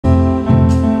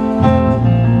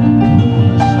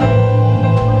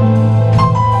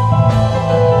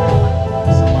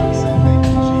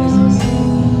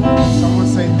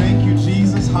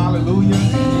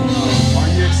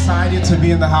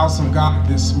house of God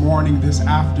this morning, this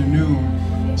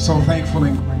afternoon. So thankful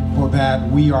and grateful that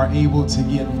we are able to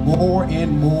get more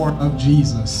and more of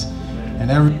Jesus. And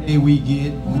every day we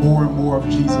get more and more of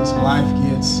Jesus, life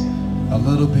gets a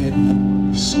little bit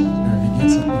sweeter. It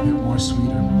gets a little bit more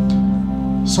sweeter.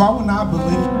 So I will not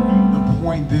belabor the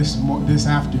point this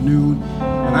afternoon,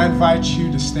 and I invite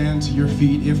you to stand to your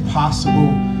feet if possible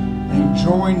and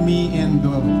join me in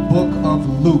the book of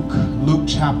Luke, Luke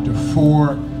chapter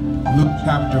 4,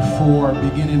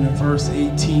 beginning in verse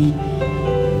 18.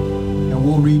 And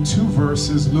we'll read two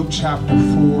verses, Luke chapter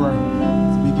 4,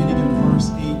 beginning in verse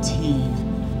 18.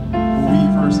 We'll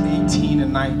read verse 18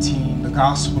 and 19, the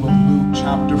Gospel of Luke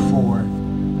chapter 4,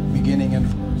 beginning in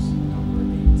verse number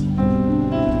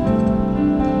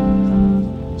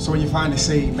 18. So when you find it,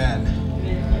 say amen.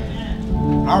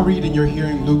 I'll read in your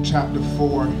hearing Luke chapter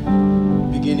 4,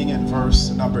 beginning in verse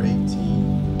number 18.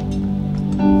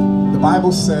 The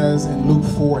Bible says in Luke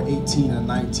 4, 18 and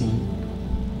 19,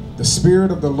 "The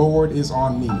Spirit of the Lord is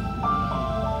on me,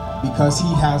 because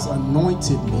he has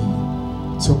anointed me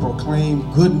to proclaim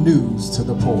good news to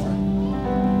the poor.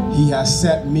 He has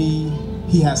sent me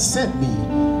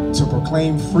to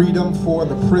proclaim freedom for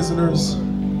the prisoners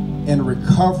and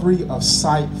recovery of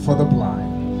sight for the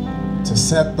blind, to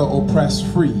set the oppressed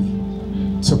free,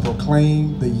 to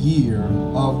proclaim the year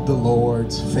of the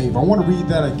Lord's favor." I want to read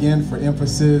that again for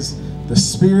emphasis. "The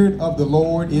Spirit of the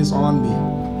Lord is on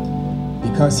me,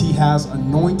 because he has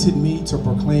anointed me to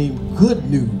proclaim good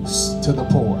news to the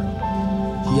poor.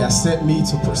 He has sent me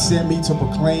to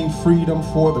proclaim freedom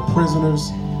for the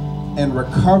prisoners and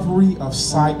recovery of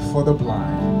sight for the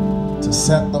blind, to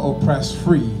set the oppressed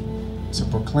free, to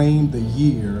proclaim the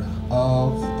year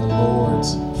of the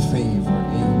Lord's favor."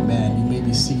 Amen. You may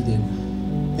be seated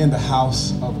in the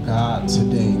house of God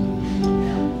today.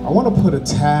 I want to put a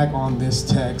tag on this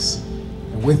text,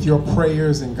 and with your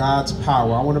prayers and God's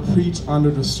power, I want to preach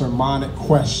under the sermonic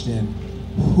question,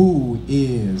 who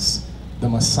is the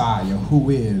Messiah? Who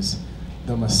is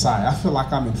the Messiah? I feel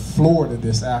like I'm in Florida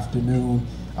this afternoon.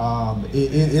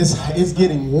 It's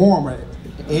getting warmer.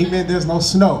 Amen. There's no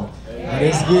snow. But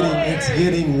it's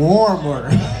getting warmer.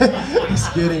 It's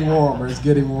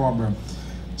getting warmer.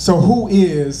 So who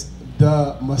is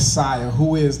the Messiah?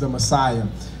 Who is the Messiah?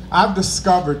 I've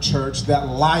discovered, church, that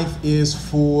life is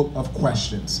full of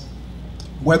questions.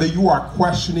 Whether you are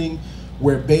questioning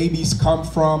where babies come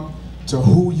from, to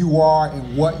who you are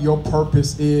and what your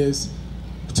purpose is,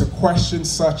 to questions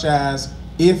such as,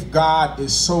 if God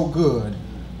is so good,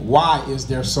 why is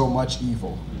there so much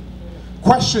evil?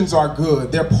 Questions are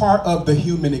good. They're part of the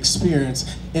human experience.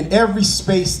 In every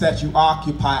space that you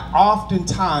occupy,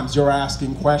 oftentimes you're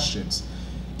asking questions.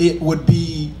 It would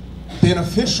be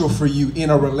beneficial for you in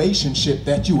a relationship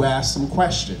that you ask some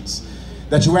questions.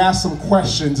 That you ask some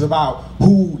questions about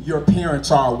who your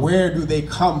parents are, where do they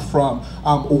come from,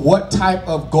 what type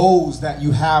of goals that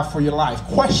you have for your life.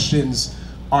 Questions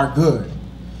are good.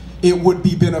 It would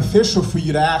be beneficial for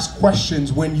you to ask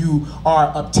questions when you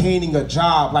are obtaining a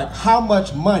job, like how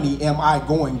much money am I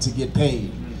going to get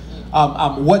paid?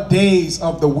 What days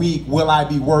of the week will I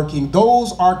be working?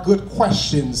 Those are good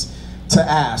questions to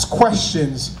ask.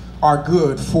 Questions are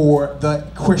good for the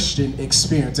Christian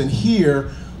experience. And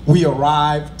here we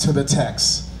arrive to the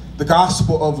text. The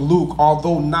Gospel of Luke,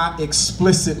 although not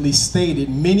explicitly stated,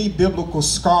 many biblical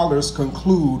scholars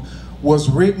conclude was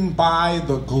written by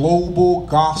the global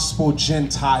gospel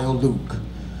Gentile Luke.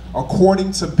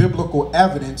 According to biblical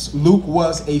evidence, Luke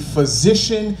was a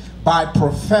physician by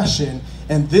profession,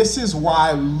 and this is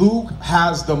why Luke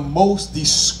has the most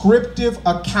descriptive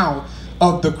account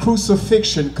of the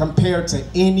crucifixion compared to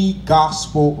any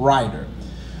gospel writer.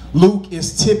 Luke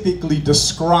is typically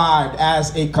described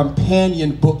as a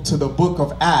companion book to the book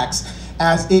of Acts,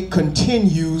 as he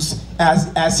continues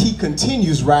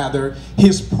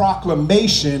his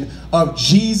proclamation of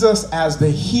Jesus as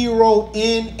the hero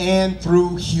in and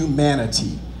through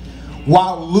humanity.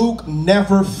 While Luke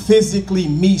never physically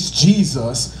meets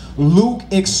Jesus, Luke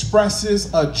expresses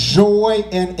a joy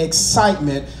and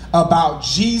excitement about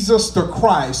Jesus the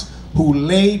Christ, who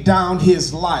laid down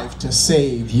his life to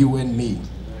save you and me.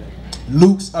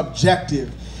 Luke's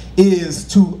objective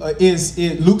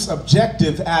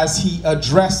as he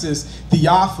addresses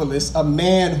Theophilus, a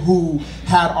man who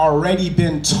had already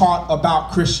been taught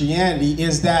about Christianity,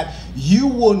 is that you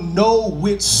will know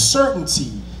with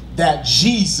certainty that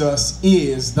Jesus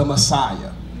is the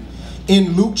Messiah.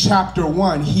 In Luke chapter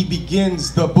 1, he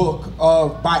begins the book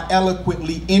by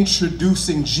eloquently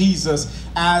introducing Jesus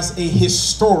as a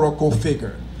historical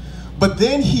figure. But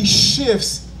then he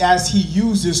shifts as he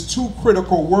uses two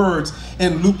critical words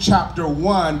in Luke chapter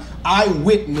 1,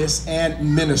 eyewitness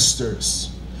and ministers.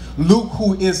 Luke,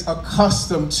 who is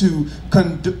accustomed to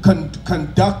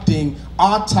conducting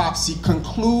autopsy,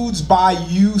 concludes by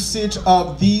usage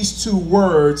of these two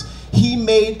words. He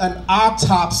made an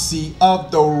autopsy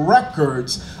of the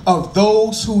records of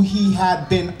those who had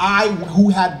been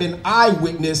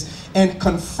eyewitness, and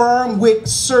confirmed with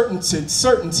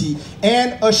certainty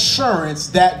and assurance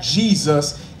that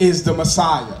Jesus is the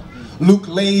Messiah. Luke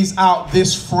lays out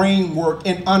this framework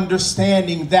in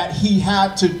understanding that he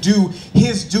had to do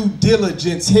his due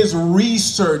diligence, his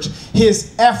research,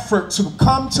 his effort to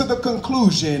come to the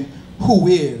conclusion who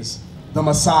is the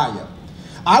Messiah.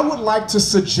 I would like to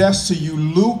suggest to you,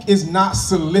 Luke is not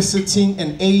soliciting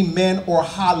an amen or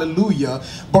hallelujah,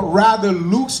 but rather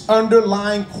Luke's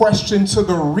underlying question to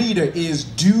the reader is,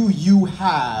 do you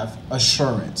have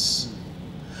assurance?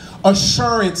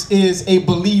 Assurance is a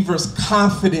believer's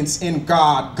confidence in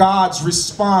God, God's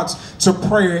response to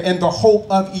prayer, and the hope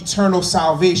of eternal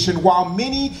salvation. While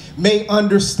many may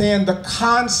understand the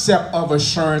concept of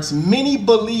assurance, many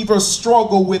believers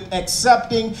struggle with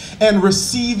accepting and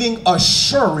receiving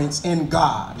assurance in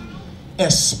God,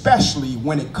 especially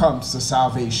when it comes to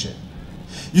salvation.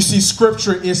 You see,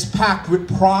 Scripture is packed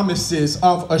with promises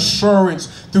of assurance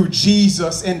through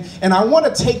Jesus. And I want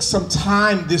to take some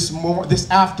time this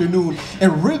afternoon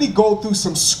and really go through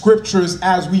some scriptures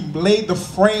as we lay the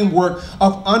framework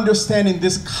of understanding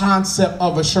this concept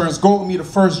of assurance. Go with me to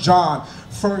 1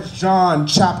 John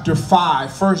chapter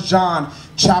 5. 1 John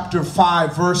chapter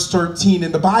 5, verse 13.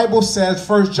 And the Bible says,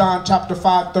 1 John chapter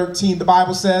 5, 13, the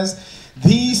Bible says,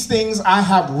 "These things I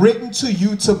have written to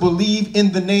you to believe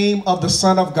in the name of the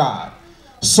Son of God,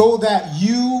 so that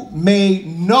you may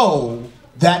know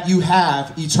that you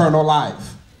have eternal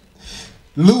life."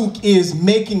 Luke is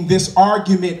making this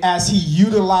argument as he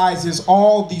utilizes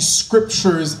all these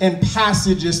scriptures and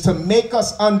passages to make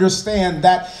us understand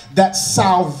that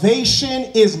salvation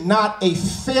is not a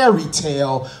fairy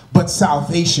tale, but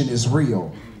salvation is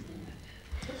real.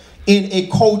 In a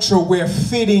culture where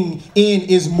fitting in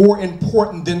is more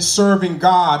important than serving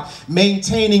God,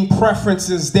 maintaining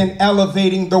preferences than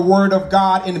elevating the word of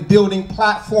God, and building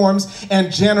platforms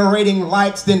and generating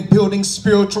likes than building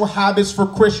spiritual habits for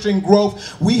Christian growth,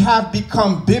 we have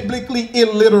become biblically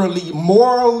illiterate,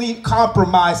 morally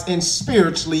compromised, and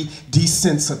spiritually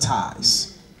desensitized.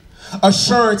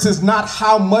 Assurance is not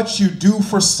how much you do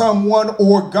for someone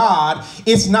or God.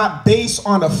 It's not based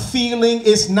on a feeling.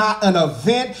 It's not an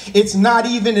event. It's not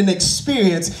even an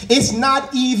experience. It's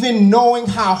not even knowing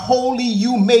how holy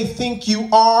you may think you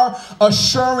are.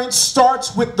 Assurance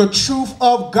starts with the truth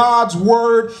of God's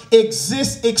word,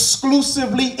 exists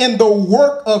exclusively in the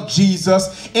work of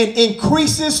Jesus, and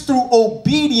increases through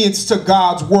obedience to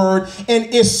God's word, and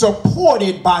is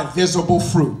supported by visible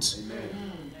fruit.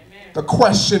 The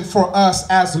question for us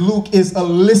as Luke is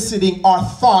eliciting our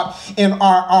thought and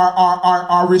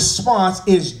our response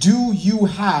is, do you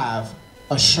have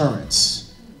assurance?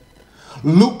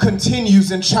 Luke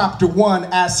continues in chapter 1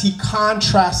 as he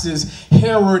contrasts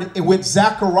Herod with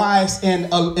Zacharias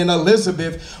and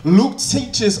Elizabeth. Luke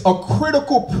teaches a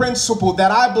critical principle that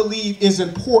I believe is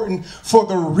important for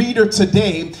the reader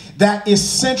today, that is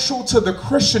central to the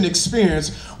Christian experience.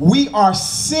 We are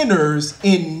sinners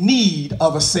in need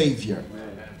of a Savior.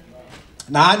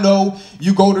 Now, I know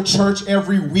you go to church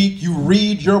every week, you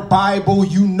read your Bible,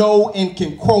 you know and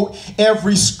can quote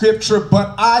every scripture,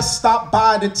 but I stopped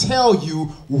by to tell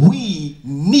you we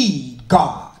need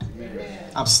God.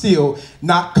 I'm still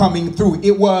not coming through.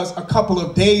 It was a couple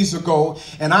of days ago,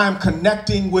 and I'm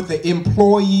connecting with an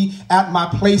employee at my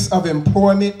place of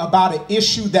employment about an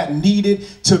issue that needed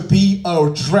to be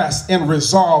addressed and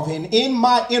resolved. And in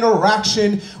my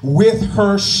interaction with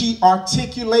her, she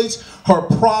articulates her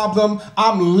problem.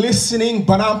 I'm listening,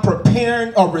 but I'm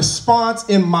preparing a response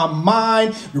in my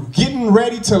mind, getting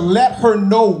ready to let her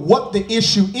know what the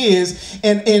issue is.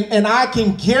 And I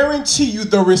can guarantee you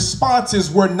the responses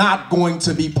were not going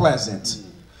to be pleasant.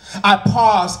 I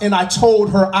paused and I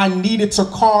told her I needed to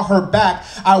call her back.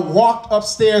 I walked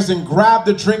upstairs and grabbed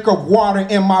a drink of water,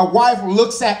 and my wife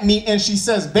looks at me and she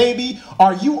says, "Baby,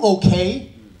 are you okay?"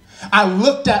 I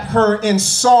looked at her and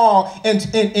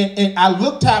I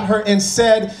looked at her and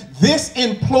said, "This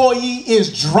employee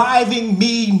is driving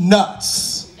me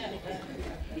nuts."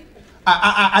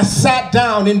 I sat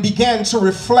down and began to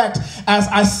reflect as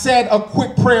I said a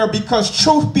quick prayer, because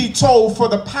truth be told, for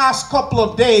the past couple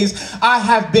of days, I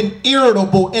have been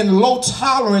irritable and low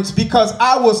tolerance because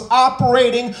I was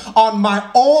operating on my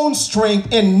own strength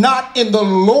and not in the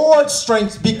Lord's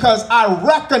strength, because I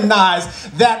recognize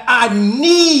that I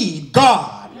need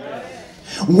God.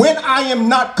 When I am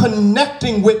not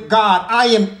connecting with God, I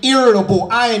am irritable.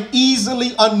 I am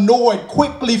easily annoyed,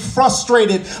 quickly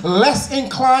frustrated, less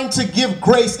inclined to give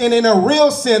grace. And in a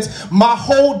real sense, my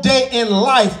whole day in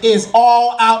life is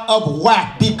all out of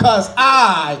whack because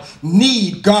I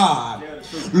need God.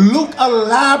 Luke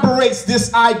elaborates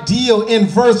this ideal in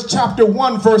chapter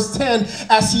 1, verse 10,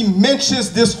 as he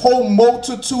mentions this whole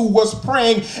multitude was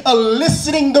praying,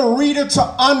 eliciting the reader to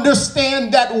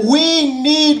understand that we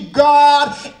need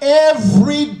God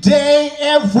every day,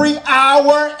 every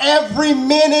hour, every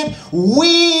minute.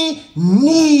 We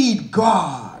need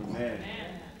God.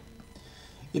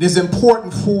 It is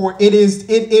important it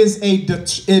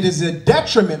is a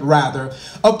detriment rather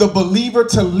of the believer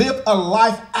to live a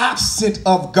life absent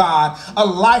of God. A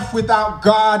life without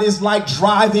God is like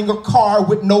driving a car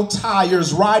with no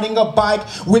tires, riding a bike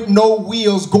with no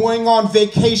wheels, going on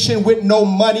vacation with no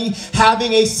money,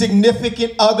 having a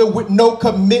significant other with no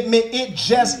commitment. It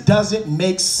just doesn't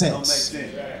make sense.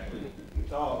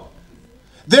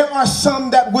 There are some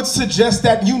that would suggest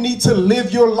that you need to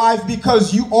live your life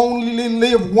because you only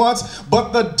live once,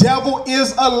 but the devil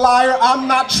is a liar. I'm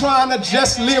not trying to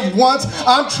just live once.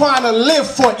 I'm trying to live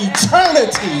for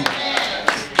eternity.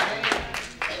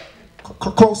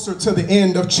 Closer to the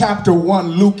end of chapter 1,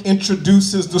 Luke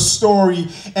introduces the story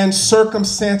and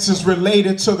circumstances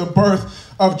related to the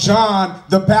birth of John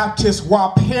the Baptist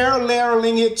while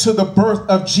paralleling it to the birth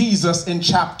of Jesus in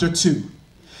chapter 2.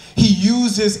 He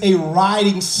uses a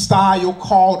writing style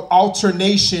called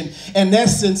alternation. In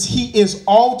essence, he is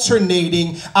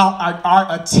alternating our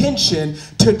attention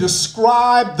to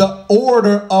describe the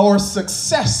order or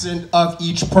succession of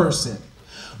each person.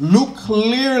 Luke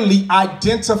clearly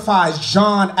identifies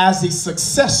John as a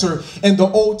successor in the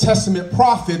Old Testament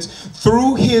prophets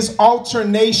through his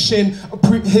alternating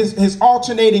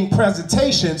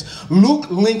presentations. Luke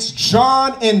links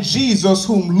John and Jesus,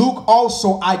 whom Luke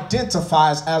also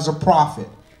identifies as a prophet.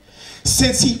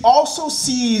 Since he also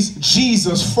sees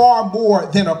Jesus far more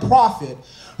than a prophet,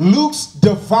 Luke's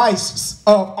device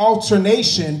of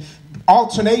alternation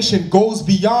goes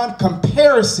beyond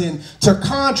comparison to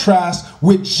contrast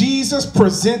with Jesus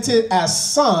presented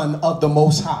as Son of the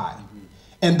Most High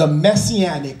and the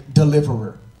Messianic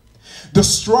deliverer. The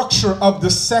structure of the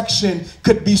section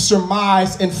could be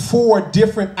surmised in 4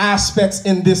 different aspects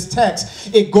in this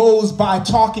text. It goes by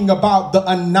talking about the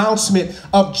announcement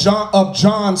of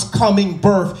John's coming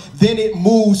birth. Then it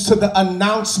moves to the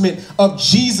announcement of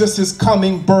Jesus's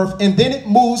coming birth. And then it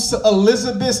moves to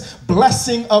Elizabeth's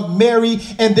blessing of Mary.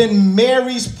 And then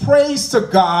Mary's praise to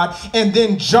God. And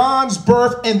then John's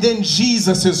birth. And then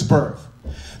Jesus's birth.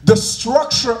 The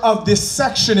structure of this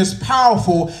section is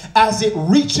powerful as it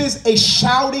reaches a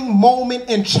shouting moment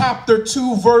in chapter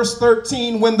 2, verse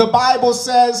 13, when the Bible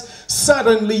says,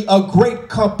 suddenly a great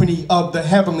company of the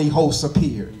heavenly hosts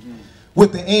appeared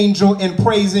with the angel and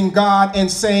praising God and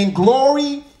saying,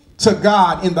 glory to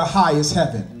God in the highest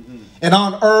heaven, and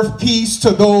on earth peace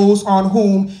to those on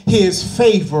whom his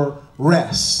favor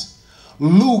rests.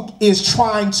 Luke is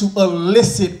trying to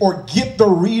elicit or get the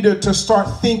reader to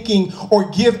start thinking or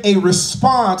give a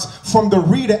response from the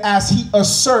reader as he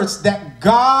asserts that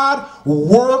God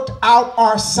worked out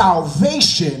our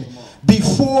salvation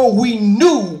before we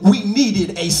knew we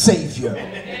needed a Savior.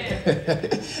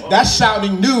 That's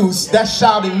shouting news. That's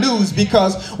shouting news,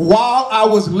 because while I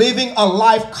was living a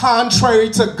life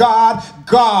contrary to God,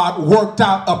 God worked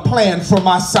out a plan for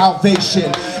my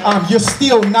salvation. You're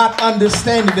still not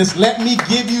understanding this. Let me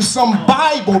give you some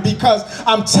Bible, because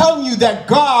I'm telling you that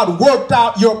God worked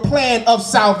out your plan of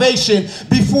salvation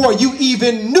before you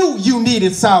even knew you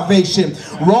needed salvation.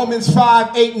 Romans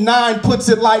 5:8-9 puts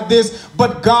it like this: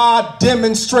 but God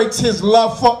demonstrates his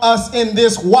love for us in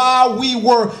this: while we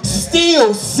were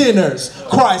still sinners,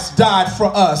 Christ died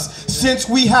for us. Since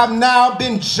we have now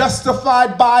been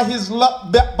justified by his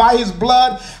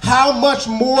blood, how much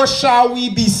more shall we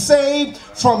be saved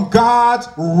from God's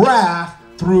wrath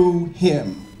through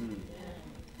him?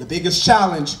 The biggest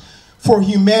challenge for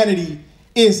humanity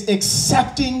is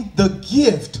accepting the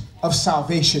gift of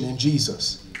salvation in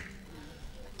Jesus.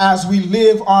 As we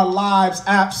live our lives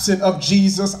absent of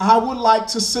Jesus, I would like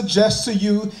to suggest to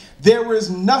you there is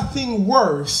nothing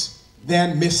worse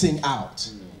than missing out.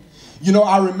 You know,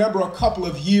 I remember a couple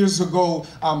of years ago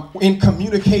in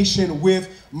communication with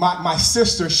my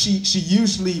sister. She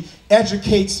usually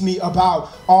educates me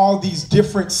about all these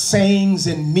different sayings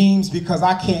and memes because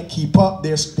I can't keep up.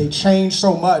 They change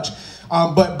so much.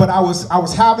 But I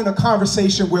was having a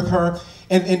conversation with her,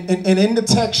 and in the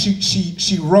text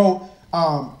she wrote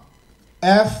FOMO.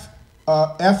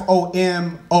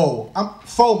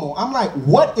 FOMO. I'm like,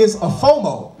 what is a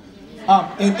FOMO?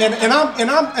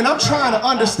 I'm trying to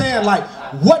understand, like,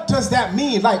 what does that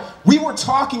mean? Like, we were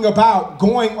talking about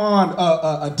going on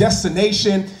a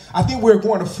destination. I think we were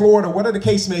going to Florida, whatever the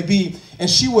case may be. And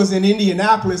she was in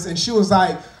Indianapolis, and she was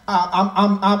like,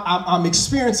 I'm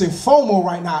experiencing FOMO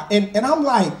right now. And I'm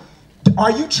like,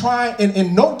 are you trying,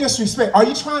 and no disrespect, are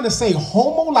you trying to say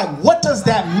homo? Like, what does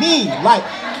that mean? Like,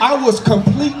 I was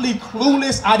completely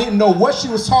clueless. I didn't know what she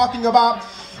was talking about.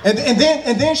 And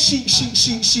then she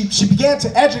began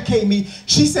to educate me.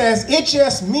 She says it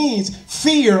just means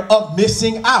fear of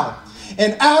missing out.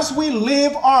 And as we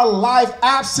live our life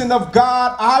absent of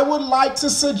God, I would like to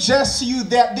suggest to you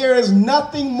that there is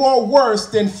nothing more worse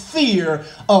than fear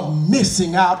of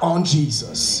missing out on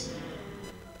Jesus.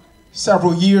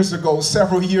 Several years ago,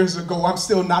 I'm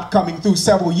still not coming through.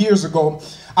 Several years ago,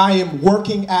 I am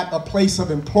working at a place of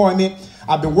employment.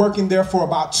 I've been working there for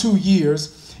about 2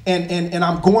 years. And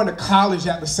I'm going to college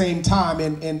at the same time,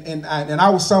 and I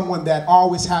was someone that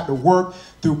always had to work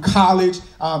through college.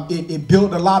 It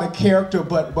built a lot of character,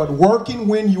 but working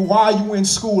while you in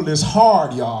school is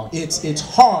hard, y'all. It's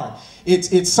hard.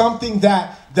 It's something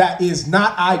that is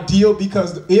not ideal,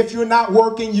 because if you're not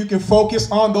working, you can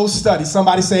focus on those studies.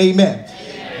 Somebody say amen.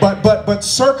 But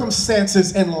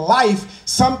circumstances in life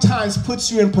sometimes puts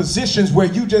you in positions where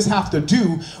you just have to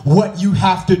do what you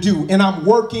have to do. And I'm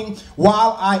working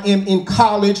while I am in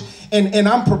college, and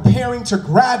I'm preparing to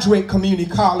graduate community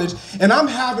college. And I'm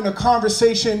having a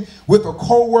conversation with a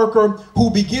coworker who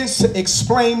begins to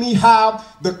explain me how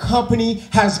the company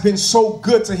has been so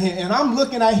good to him. And I'm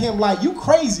looking at him like, you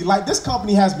crazy, like this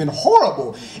company has been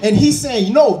horrible. And he's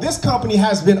saying, no, this company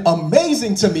has been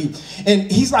amazing to me.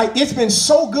 And he's like, it's been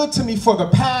so good to me for the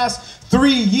past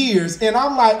 3 years. And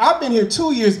I'm like, I've been here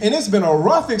 2 years, and it's been a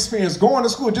rough experience going to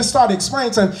school. Just started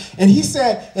explaining to him, and he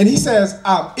says,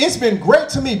 it's been great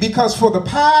to me because for the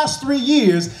past 3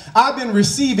 years, I've been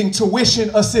receiving tuition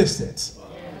assistance.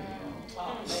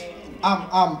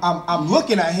 I'm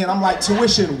looking at him. I'm like,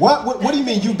 tuition? What do you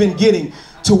mean you've been getting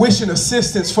tuition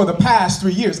assistance for the past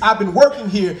 3 years? I've been working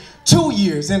here 2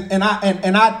 years, and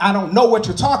I don't know what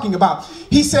you're talking about.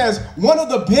 He says one of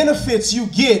the benefits you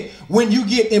get when you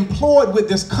get employed with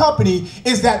this company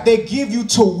is that they give you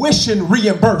tuition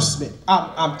reimbursement.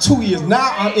 I'm 2 years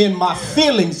now. I'm in my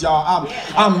feelings, y'all.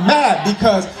 I'm mad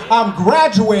because I'm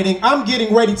graduating. I'm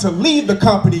getting ready to leave the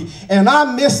company, and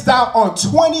I missed out on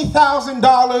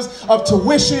 $20,000 of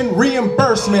tuition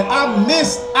reimbursement. I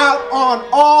missed out on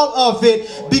all of it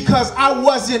because I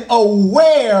wasn't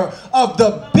aware of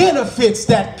the benefits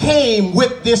that came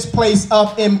with this place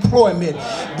of employment.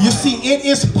 You see, it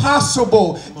is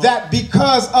possible that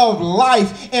because of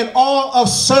life and all of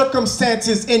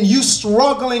circumstances and you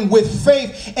struggling with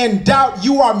faith and doubt,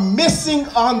 you are missing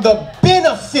on the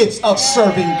benefits of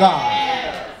serving God.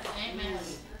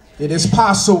 It is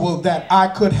possible that I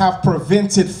could have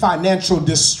prevented financial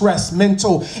distress,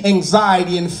 mental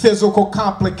anxiety, and physical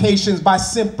complications by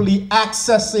simply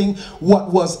accessing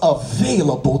what was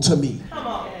available to me.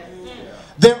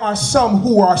 There are some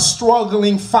who are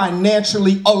struggling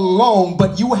financially alone,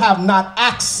 but you have not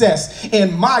access,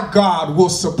 and my God will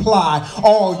supply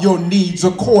all your needs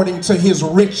according to his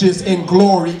riches and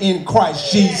glory in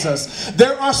Christ Jesus.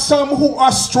 There are some who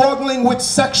are struggling with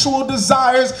sexual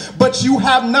desires, but you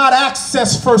have not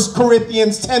accessed 1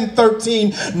 Corinthians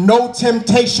 10:13. No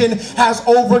temptation has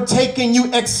overtaken you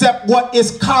except what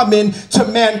is common to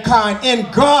mankind,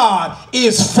 and God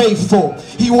is faithful.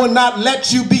 He will not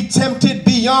let you be tempted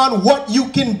beyond what you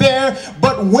can bear,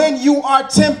 but when you are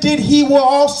tempted, he will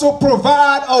also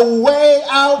provide a way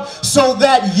out so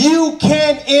that you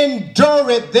can endure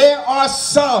it. There are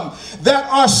some that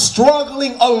are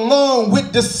struggling alone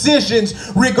with decisions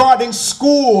regarding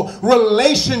school,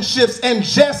 relationships, and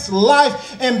just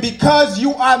life. And because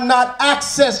you have not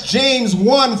accessed James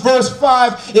 1 verse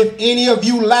 5, if any of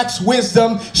you lacks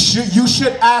wisdom, you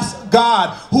should ask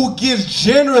God, who gives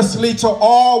generously to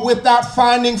all without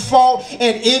finding fault,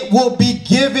 and it will be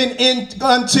given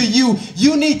unto you.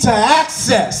 You need to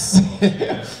access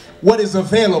what is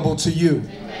available to you.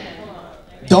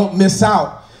 Don't miss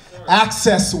out.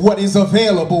 Access what is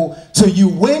available to you.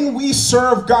 When we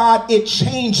serve God, it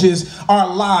changes our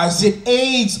lives. It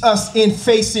aids us in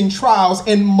facing trials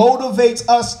and motivates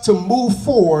us to move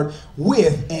forward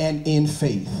with and in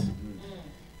faith.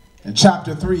 In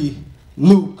chapter 3,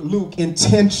 Luke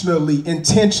intentionally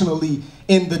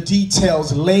in the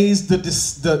details lays the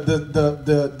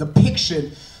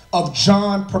depiction of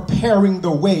John preparing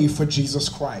the way for Jesus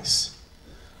Christ.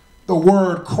 The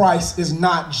word Christ is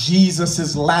not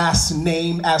Jesus's last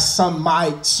name, as some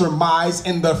might surmise.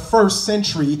 In the first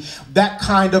century, that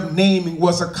kind of naming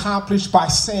was accomplished by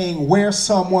saying where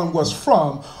someone was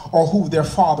from or who their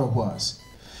father was.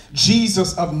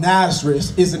 Jesus of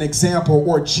Nazareth is an example,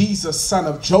 or Jesus, son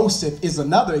of Joseph, is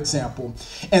another example.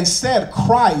 Instead,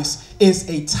 Christ is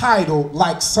a title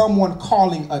like someone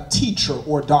calling a teacher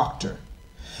or doctor.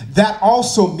 That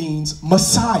also means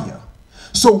Messiah.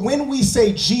 So when we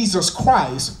say Jesus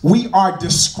Christ, we are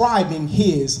describing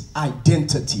his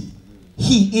identity.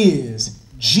 He is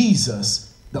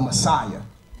Jesus, the Messiah.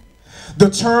 The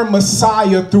term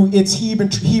Messiah, through its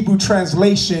Hebrew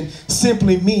translation,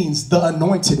 simply means the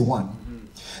anointed one.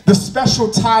 The special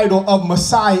title of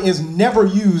Messiah is never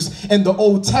used in the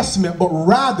Old Testament, but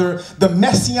rather the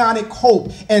messianic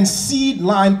hope and seed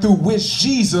line through which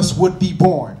Jesus would be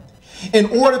born. In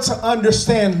order to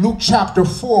understand Luke chapter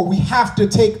 4, we have to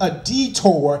take a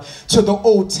detour to the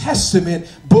Old Testament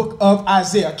book of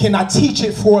Isaiah. Can I teach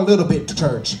it for a little bit,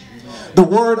 church? The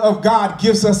word of God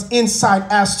gives us insight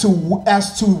as to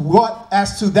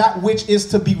that which is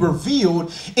to be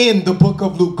revealed in the book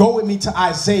of Luke. Go with me to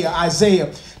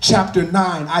Isaiah chapter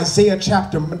 9, Isaiah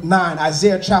chapter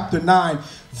 9,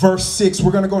 verse 6.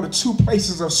 We're going to go to two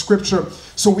places of scripture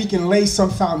so we can lay some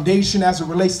foundation as it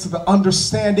relates to the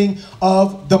understanding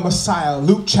of the Messiah.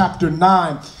 Luke chapter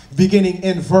 9, beginning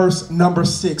in verse number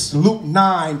 6. Luke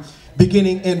 9,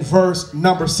 beginning in verse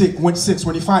number 6. When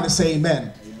you find it, say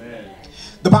amen.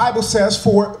 The Bible says,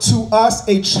 for to us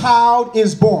a child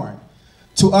is born,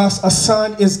 to us a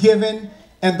son is given,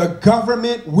 and the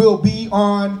government will be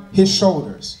on his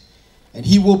shoulders. And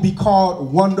he will be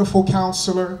called Wonderful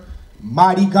Counselor,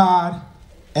 Mighty God,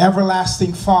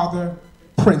 Everlasting Father,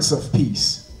 Prince of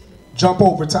Peace. Jump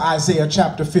over to Isaiah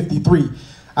chapter 53.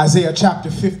 Isaiah chapter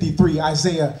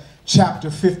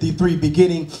 53,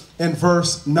 beginning in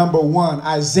verse number 1.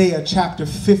 Isaiah chapter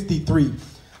 53,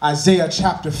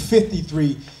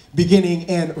 beginning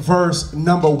in verse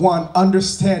number 1,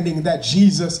 understanding that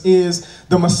Jesus is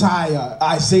the Messiah.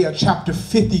 Isaiah chapter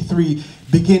 53,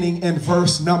 beginning in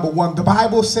verse number 1. The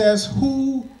Bible says,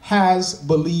 who has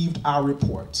believed our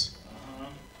report?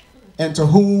 And to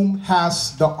whom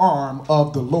has the arm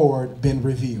of the Lord been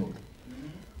revealed?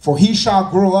 For he shall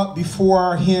grow up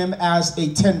before him as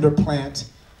a tender plant,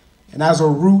 and as a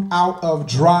root out of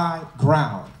dry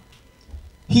ground.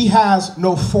 He has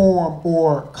no form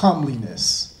or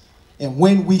comeliness, and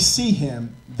when we see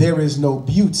him, there is no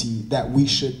beauty that we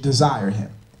should desire him.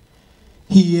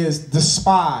 He is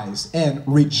despised and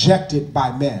rejected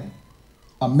by men,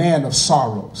 a man of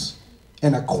sorrows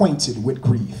and acquainted with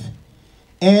grief.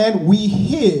 And we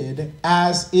hid,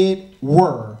 as it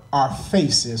were, our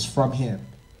faces from him.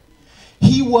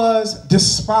 He was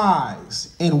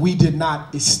despised, and we did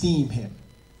not esteem him.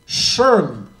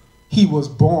 Surely he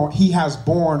has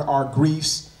borne our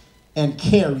griefs and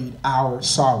carried our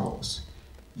sorrows.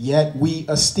 Yet we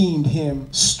esteemed him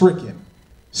stricken,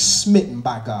 smitten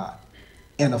by God,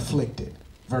 and afflicted.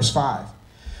 Verse 5.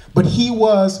 But he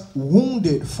was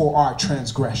wounded for our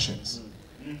transgressions.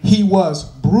 He was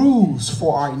bruised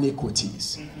for our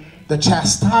iniquities. The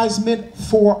chastisement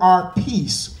for our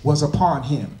peace was upon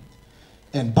him,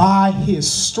 and by his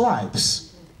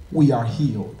stripes we are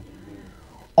healed.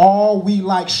 All we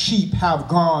like sheep have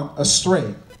gone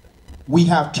astray. We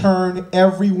have turned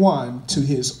every one to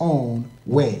his own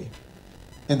way.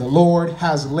 And the Lord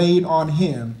has laid on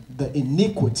him the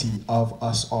iniquity of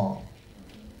us all.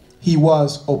 He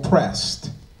was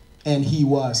oppressed and he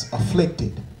was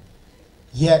afflicted,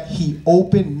 yet he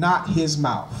opened not his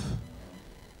mouth.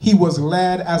 He was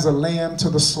led as a lamb to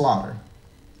the slaughter,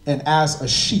 and as a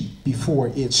sheep before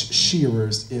its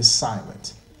shearers is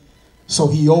silent, so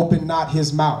he opened not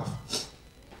his mouth.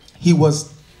 He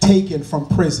was taken from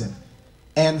prison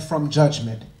and from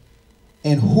judgment.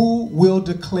 And who will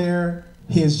declare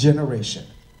his generation?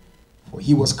 For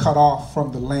he was cut off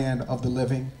from the land of the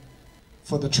living.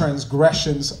 For the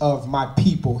transgressions of my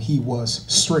people he was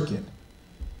stricken.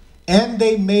 And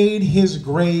they made his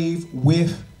grave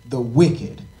with the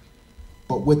wicked,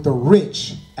 but with the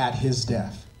rich at his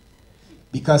death,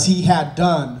 because he had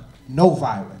done no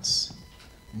violence,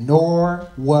 nor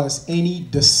was any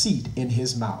deceit in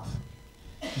his mouth.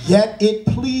 Yet it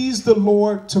pleased the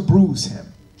Lord to bruise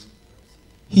him.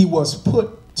 He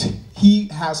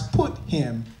has put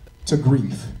him to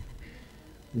grief.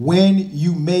 When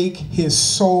you make his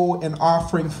soul an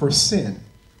offering for sin,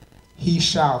 he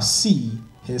shall see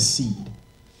his seed.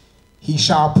 He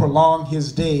shall prolong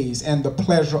his days, and the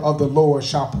pleasure of the Lord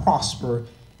shall prosper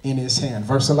in his hand.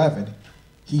 Verse 11,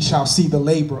 he shall see the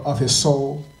labor of his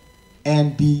soul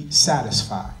and be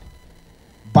satisfied.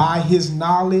 By his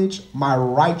knowledge, my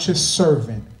righteous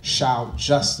servant shall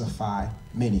justify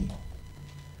many,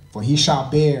 for he shall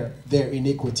bear their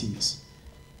iniquities.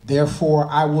 Therefore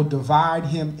I will divide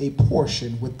him a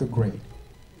portion with the great,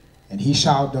 and he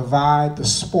shall divide the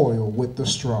spoil with the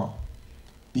strong,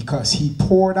 because he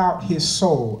poured out his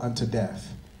soul unto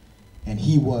death, and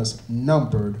he was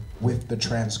numbered with the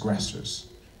transgressors.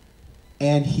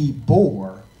 And he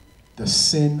bore the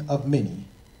sin of many,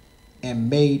 and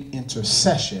made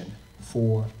intercession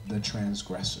for the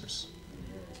transgressors.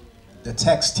 The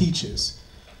text teaches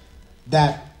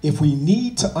that if we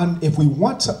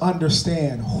want to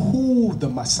understand who the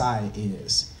Messiah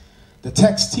is, the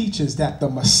text teaches that the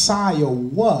Messiah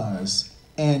was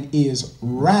and is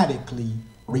radically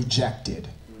rejected.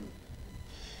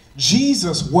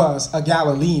 Jesus was a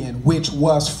Galilean, which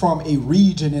was from a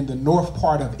region in the north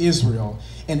part of Israel,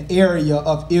 an area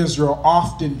of Israel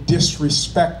often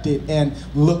disrespected and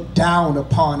looked down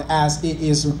upon, as it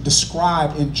is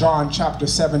described in John chapter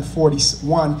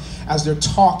 7:41, as they're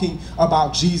talking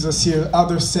about Jesus here.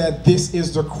 Others said, "This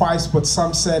is the Christ," but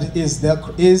some said, is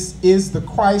the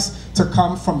Christ to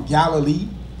come from Galilee?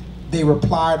 They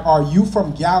replied, "Are you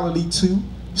from Galilee too?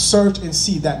 Search and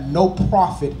see that no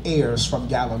prophet errs from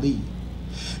Galilee."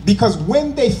 Because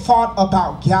when they thought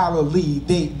about Galilee,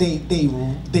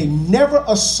 they never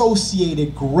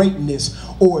associated greatness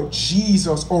or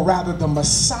Jesus, or rather the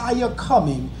Messiah,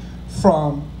 coming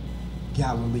from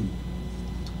Galilee.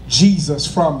 Jesus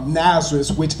from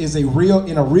Nazareth, which is in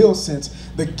a real sense,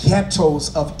 the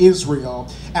ghettos of Israel,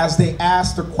 as they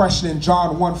asked the question in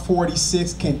John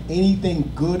 1:46, can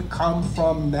anything good come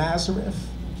from Nazareth?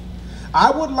 I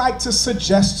would like to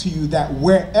suggest to you that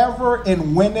wherever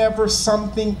and whenever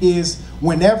something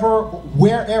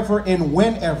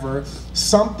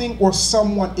something or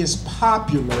someone is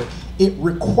popular, it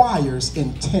requires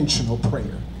intentional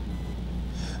prayer.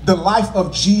 The life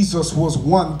of Jesus was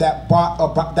one that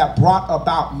brought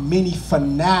about many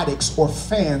fanatics or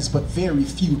fans, but very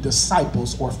few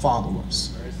disciples or followers.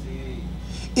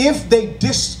 If they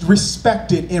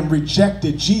disrespected and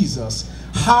rejected Jesus,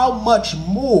 how much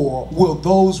more will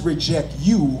those reject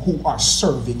you who are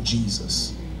serving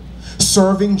Jesus?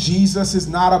 Serving Jesus is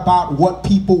not about what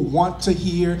people want to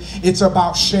hear. It's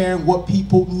about sharing what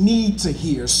people need to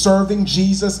hear. Serving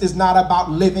Jesus is not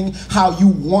about living how you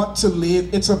want to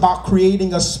live. It's about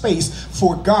creating a space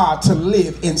for God to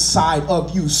live inside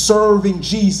of you. Serving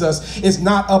Jesus is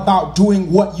not about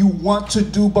doing what you want to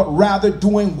do, but rather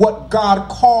doing what God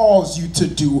calls you to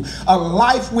do. A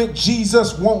life with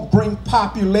Jesus won't bring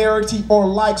popularity or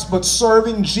likes, but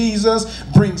serving Jesus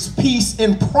brings peace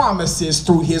and promises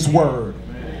through his word.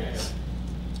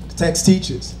 The text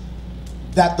teaches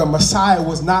that the Messiah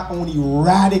was not only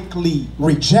radically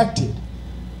rejected,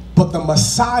 but the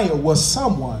Messiah was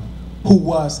someone who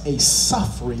was a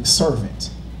suffering servant.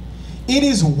 It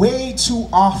is way too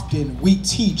often we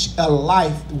teach a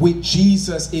life with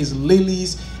Jesus is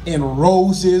lilies and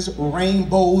roses,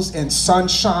 rainbows and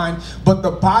sunshine, but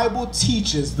the Bible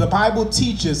teaches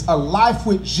a life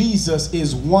with Jesus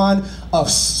is one of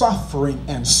suffering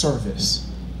and service.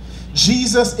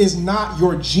 Jesus is not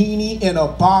your genie in a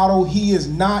bottle. He is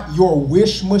not your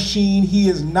wish machine. He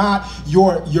is not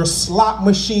your slot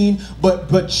machine.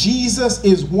 But Jesus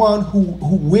is one who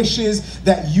wishes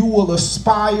that you will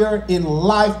aspire in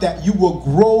life, that you will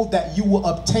grow, that you will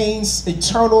obtain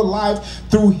eternal life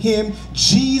through him.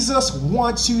 Jesus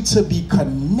wants you to be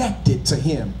connected to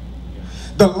him.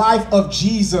 The life of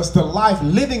Jesus,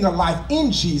 living a life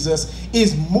in Jesus,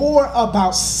 is more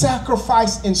about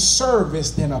sacrifice and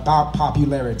service than about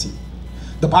popularity.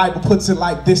 The Bible puts it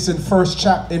like this in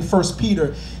 1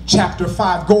 Peter chapter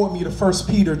 5. Go with me to 1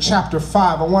 Peter chapter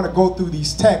 5. I want to go through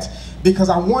these texts because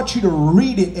I want you to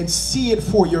read it and see it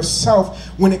for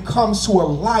yourself when it comes to a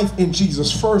life in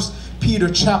Jesus. 1 Peter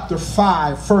chapter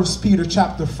 5,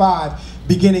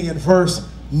 beginning in verse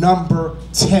number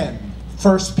 10.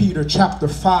 1 Peter chapter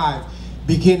 5,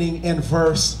 beginning in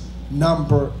verse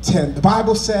number 10. The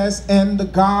Bible says, "And the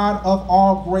God of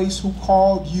all grace, who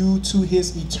called you to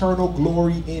his eternal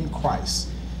glory in Christ,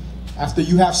 after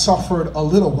you have suffered a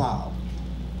little while,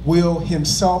 will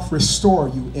himself restore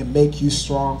you and make you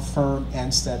strong, firm,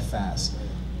 and steadfast.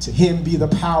 To him be the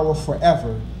power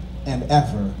forever and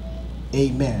ever.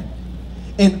 Amen."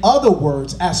 In other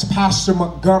words, as Pastor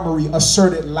Montgomery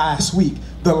asserted last week,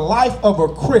 the life of a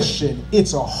Christian,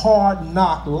 it's a hard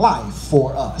knock life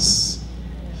for us.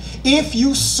 If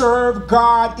you serve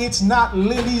God, it's not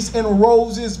lilies and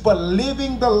roses, but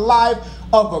living the life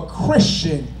of a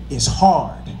Christian is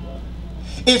hard.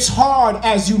 It's hard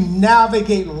as you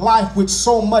navigate life with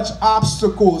so much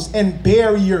obstacles and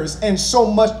barriers and so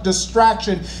much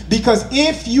distraction, because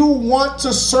if you want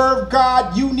to serve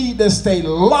God, you need to stay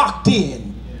locked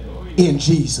in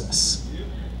Jesus.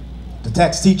 The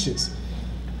text teaches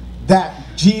that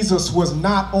Jesus was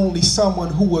not only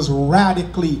someone who was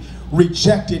radically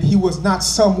rejected, he was not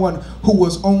someone who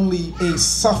was only a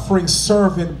suffering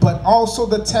servant, but also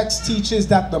the text teaches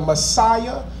that the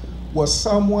Messiah was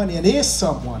someone and is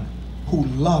someone who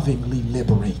lovingly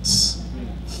liberates.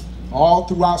 All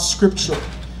throughout Scripture,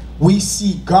 we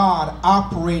see God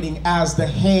operating as the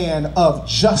hand of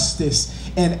justice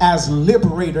and as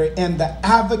liberator and the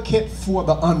advocate for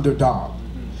the underdog.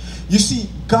 You see,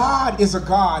 God is a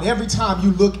God. Every time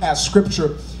you look at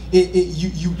Scripture,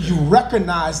 you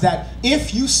recognize that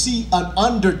if you see an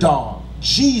underdog,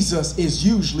 Jesus is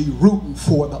usually rooting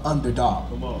for the underdog.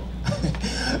 Come on.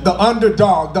 the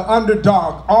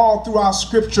underdog, all throughout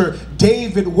Scripture.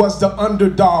 David was the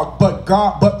underdog,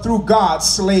 but through God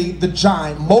slayed the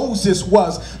giant. Moses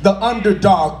was the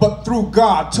underdog, but through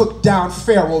God took down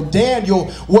Pharaoh.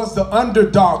 Daniel was the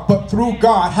underdog, but through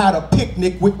God had a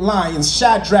picnic with lions.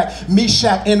 Shadrach,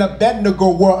 Meshach, and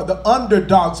Abednego were the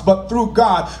underdogs, but through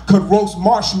God could roast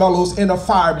marshmallows in a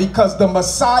fire, because the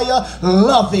Messiah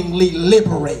lovingly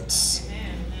liberates.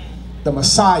 The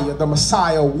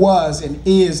Messiah was and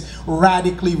is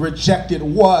radically rejected,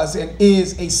 was and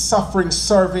is a suffering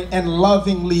servant, and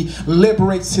lovingly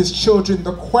liberates his children.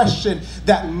 The question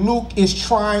that Luke is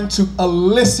trying to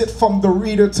elicit from the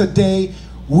reader today: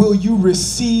 will you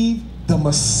receive the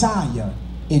Messiah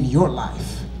in your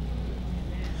life?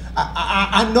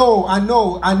 I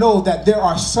know that there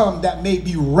are some that may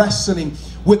be wrestling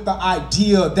with the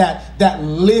idea that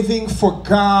living for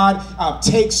God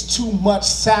takes too much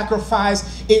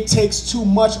sacrifice, it takes too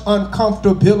much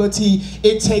uncomfortability,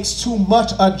 it takes too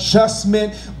much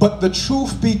adjustment. But the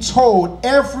truth be told,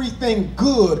 everything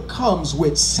good comes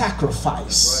with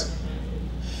sacrifice. Right.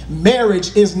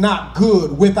 Marriage is not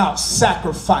good without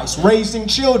sacrifice. Raising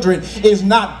children is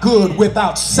not good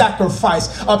without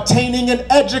sacrifice. Obtaining an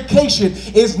education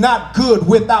is not good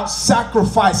without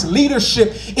sacrifice.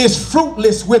 Leadership is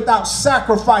fruitless without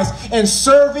sacrifice. And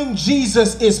serving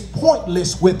Jesus is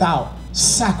pointless without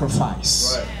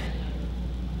sacrifice. Right.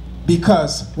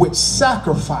 Because with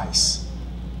sacrifice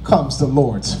comes the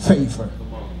Lord's favor.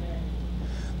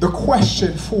 The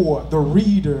question for the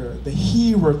reader, the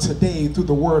hearer today through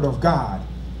the Word of God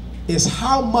is: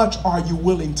 how much are you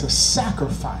willing to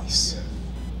sacrifice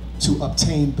to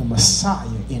obtain the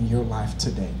Messiah in your life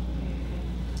today?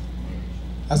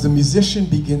 As the musician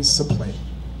begins to play,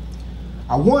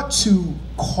 I want to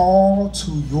call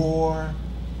to your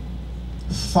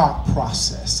thought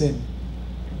process and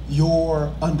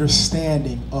your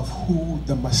understanding of who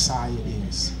the Messiah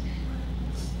is.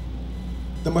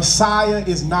 The Messiah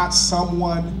is not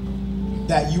someone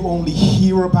that you only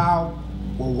hear about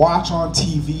or watch on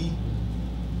TV.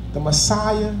 The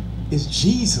Messiah is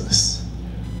Jesus.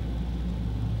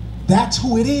 That's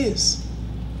who it is.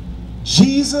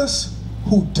 Jesus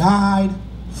who died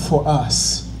for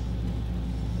us.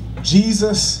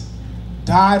 Jesus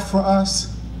died for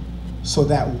us so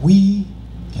that we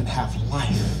can have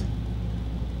life,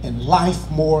 and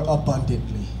life more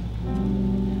abundantly.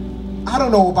 I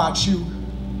don't know about you,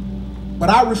 but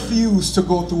I refuse to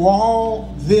go through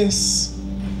all this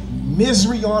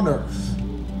misery on earth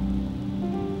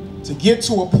to get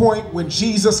to a point when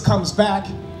Jesus comes back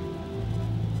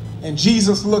and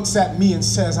Jesus looks at me and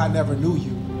says, "I never knew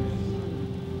you."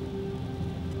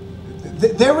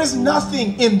 There is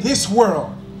nothing in this world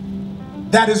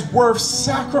that is worth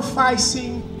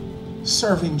sacrificing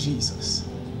serving Jesus.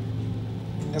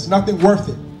 There's nothing worth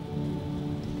it.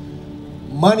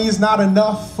 Money is not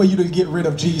enough for you to get rid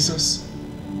of Jesus.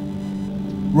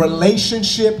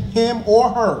 Relationship, him or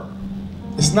her,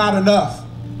 it's not enough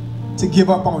to give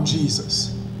up on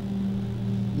Jesus.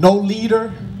 No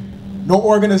leader, no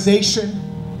organization,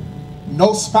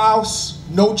 no spouse,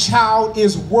 no child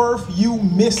is worth you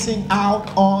missing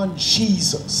out on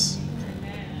Jesus.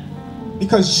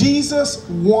 Because Jesus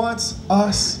wants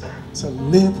us to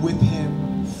live with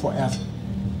him forever.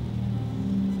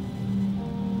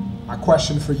 My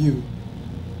question for you: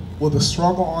 will the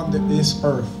struggle on this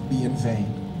earth be in vain?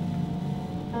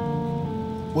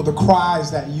 Will the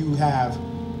cries that you have,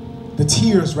 the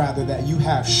tears rather, that you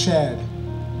have shed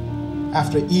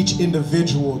after each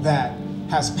individual that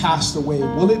has passed away,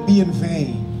 will it be in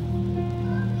vain?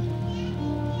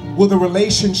 Will the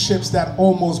relationships that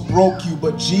almost broke you,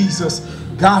 but Jesus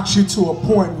got you to a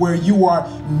point where you are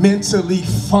mentally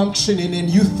functioning and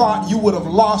you thought you would have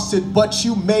lost it, but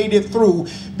you made it through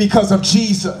because of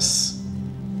Jesus?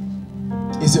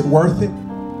 Is it worth it?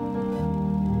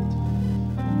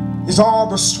 Is all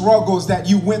the struggles that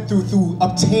you went through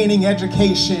obtaining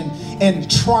education and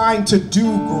trying to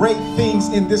do great things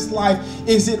in this life,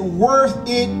 is it worth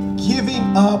it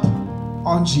giving up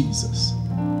on Jesus?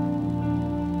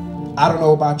 I don't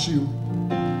know about you,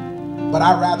 but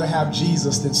I'd rather have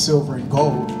Jesus than silver and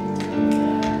gold.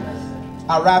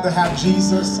 I'd rather have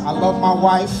Jesus. I love my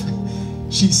wife.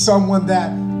 She's someone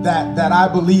that I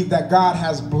believe that God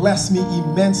has blessed me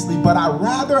immensely, but I'd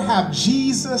rather have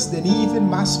Jesus than even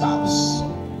my spouse.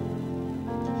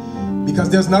 Because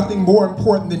there's nothing more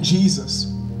important than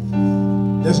Jesus.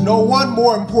 There's no one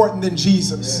more important than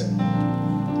Jesus.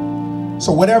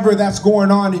 So whatever that's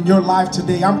going on in your life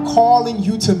today, I'm calling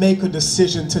you to make a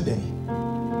decision today.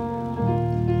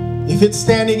 If it's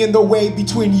standing in the way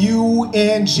between you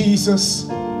and Jesus,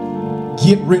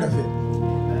 get rid of it.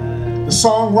 The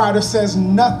songwriter says,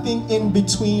 nothing in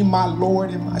between my Lord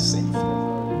and my Savior.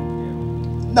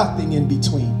 Nothing in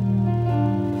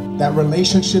between. That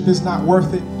relationship is not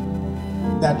worth it.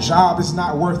 That job is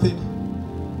not worth it.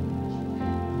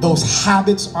 Those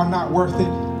habits are not worth it.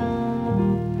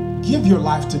 Give your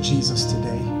life to Jesus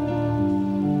today.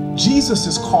 Jesus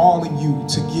is calling you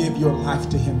to give your life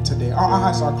to him today. Our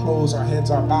eyes are closed, our heads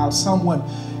are bowed. Someone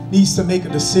needs to make a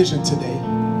decision today,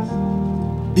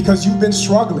 because you've been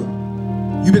struggling.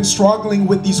 You've been struggling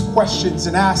with these questions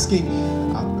and asking,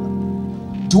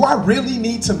 do I really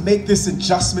need to make this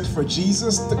adjustment for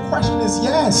Jesus? The question is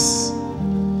yes.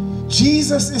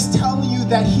 Jesus is telling you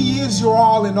that he is your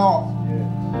all in all.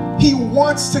 He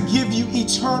wants to give you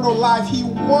eternal life. He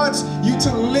wants you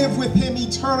to live with him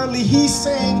eternally. He's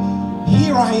saying,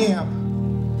 here I am.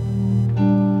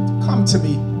 Come to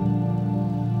me.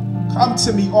 Come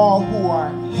to me, all who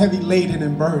are heavy laden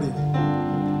and burdened,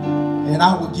 and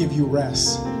I will give you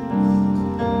rest.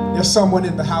 There's someone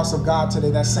in the house of God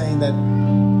today that's saying that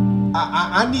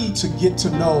I need to get to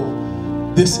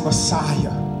know this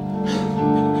Messiah,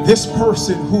 this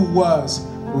person who was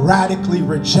radically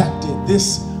rejected,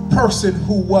 this person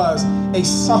who was a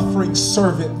suffering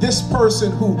servant, this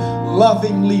person who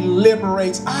lovingly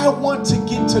liberates. I want to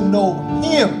get to know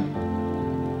him.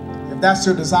 If that's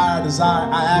your desire,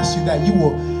 I ask you that you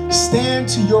will stand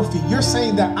to your feet. You're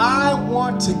saying that I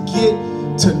want to get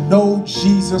to know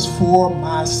Jesus for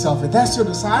myself. If that's your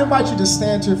desire, I invite you to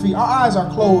stand to your feet. Our eyes are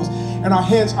closed and our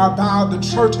heads are bowed. The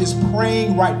church is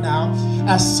praying right now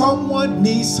as someone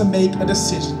needs to make a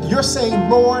decision. You're saying,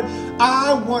 Lord,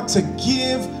 I want to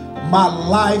give my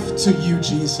life to you,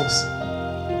 Jesus,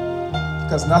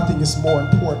 because nothing is more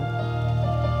important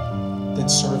than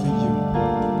serving you.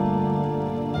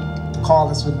 The call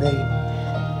has been made.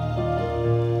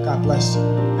 God bless you.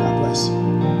 God bless you.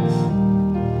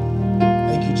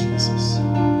 Thank you, Jesus.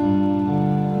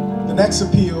 The next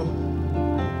appeal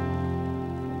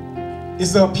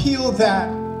is the appeal that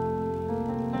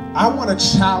I want to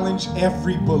challenge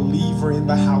every believer in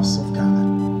the house of God.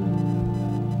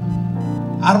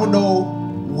 I don't know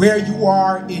where you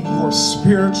are in your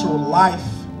spiritual life.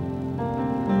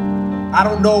 I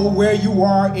don't know where you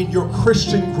are in your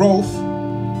Christian growth.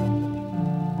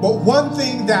 But one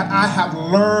thing that I have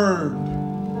learned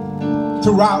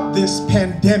throughout this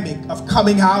pandemic, of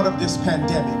coming out of this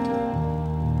pandemic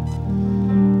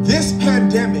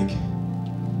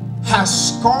has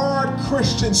scarred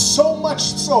Christians so much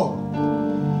so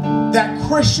that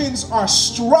Christians are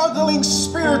struggling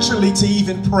spiritually to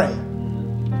even pray.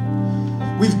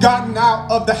 We've gotten out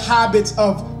of the habits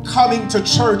of coming to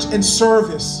church and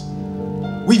service.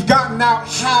 We've gotten out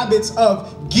habits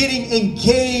of getting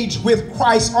engaged with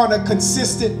Christ on a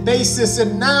consistent basis.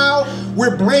 And now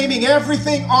we're blaming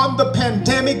everything on the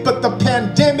pandemic, but the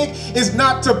pandemic is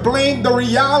not to blame. The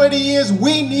reality is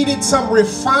we needed some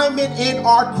refinement in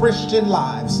our Christian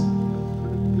lives.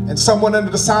 And someone under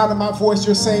the sound of my voice,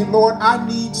 you're saying, Lord, I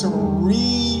need to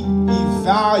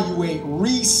reevaluate,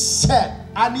 reset.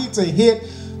 I need to hit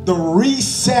the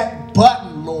reset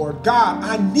button, Lord. God,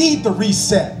 I need the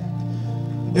reset.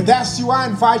 If that's you, I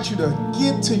invite you to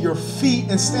get to your feet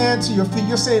and stand to your feet.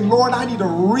 You're saying, Lord, I need to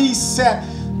reset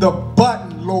the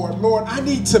button, Lord. Lord, I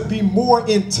need to be more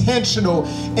intentional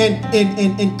in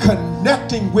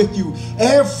connecting with you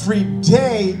every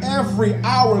day, every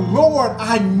hour. Lord,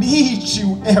 I need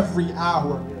you every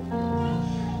hour.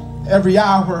 Every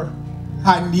hour,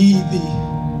 I need thee.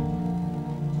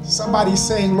 Somebody's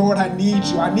saying, Lord, I need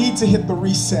you. I need to hit the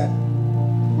reset.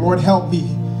 Lord, help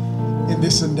me in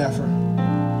this endeavor.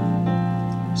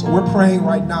 So we're praying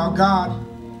right now. God,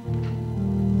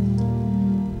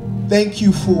 thank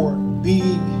you for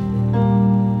being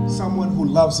someone who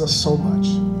loves us so much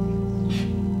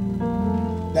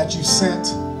that you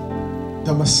sent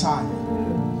the Messiah.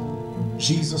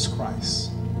 Jesus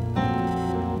Christ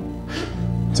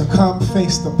to come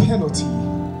face the penalty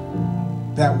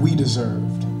that we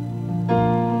deserved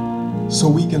so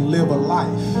we can live a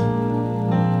life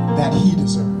that he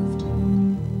deserved.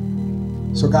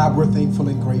 So God, we're thankful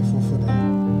and grateful for that.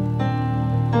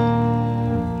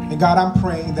 And God, I'm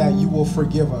praying that you will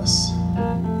forgive us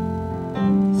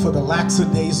for the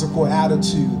lackadaisical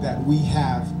attitude that we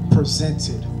have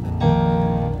presented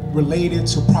related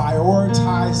to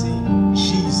prioritizing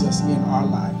Jesus in our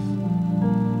life.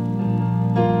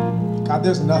 God,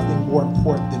 there's nothing more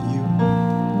important than you.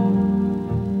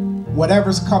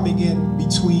 Whatever's coming in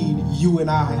between you and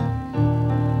I,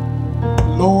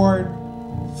 Lord,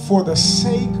 for the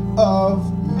sake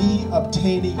of me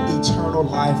obtaining eternal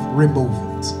life, remove it.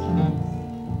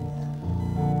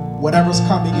 Whatever's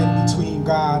coming in between,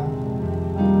 God,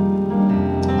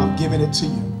 I'm giving it to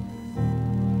you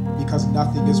because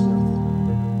nothing is worth it.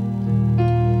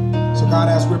 So God,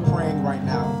 as we're praying right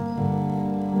now,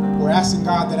 we're asking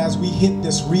God that as we hit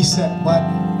this reset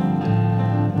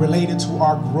button related to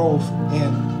our growth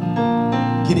and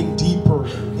getting deeper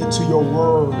into your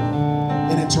word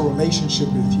and into relationship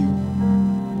with you,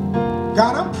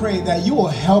 God, I'm praying that you will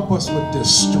help us with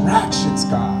distractions,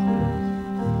 God.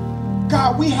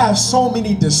 God, we have so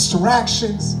many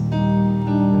distractions.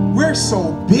 We're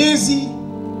so busy.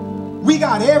 We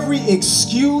got every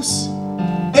excuse,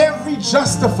 every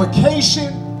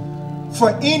justification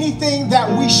for anything that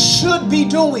we should be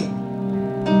doing.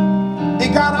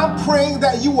 And God, I'm praying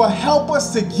that you will help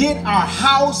us to get our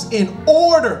house in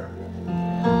order.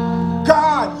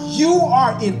 God, you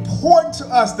are important to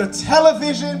us. The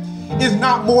television is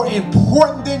not more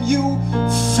important than you.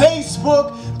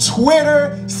 Facebook,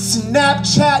 Twitter,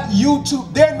 Snapchat,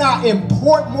 YouTube, they're not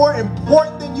more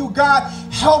important than you. God,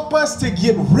 help us to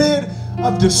get rid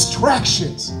of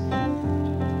distractions.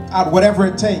 God, whatever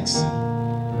it takes,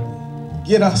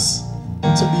 get us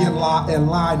to be in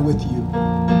line with you.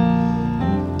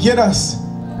 Get us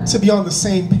to be on the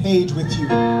same page with you.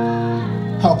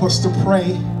 Help us to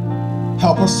pray.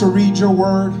 Help us to read your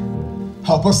word.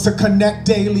 Help us to connect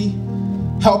daily.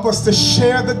 Help us to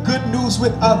share the good news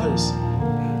with others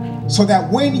so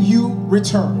that when you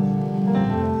return,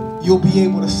 you'll be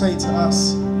able to say to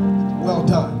us, well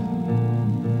done,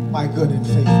 my good and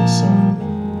faithful servant.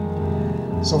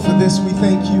 So for this, we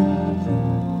thank you.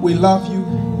 We love you.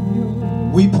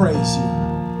 We praise you.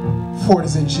 For it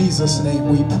is in Jesus' name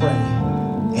we pray.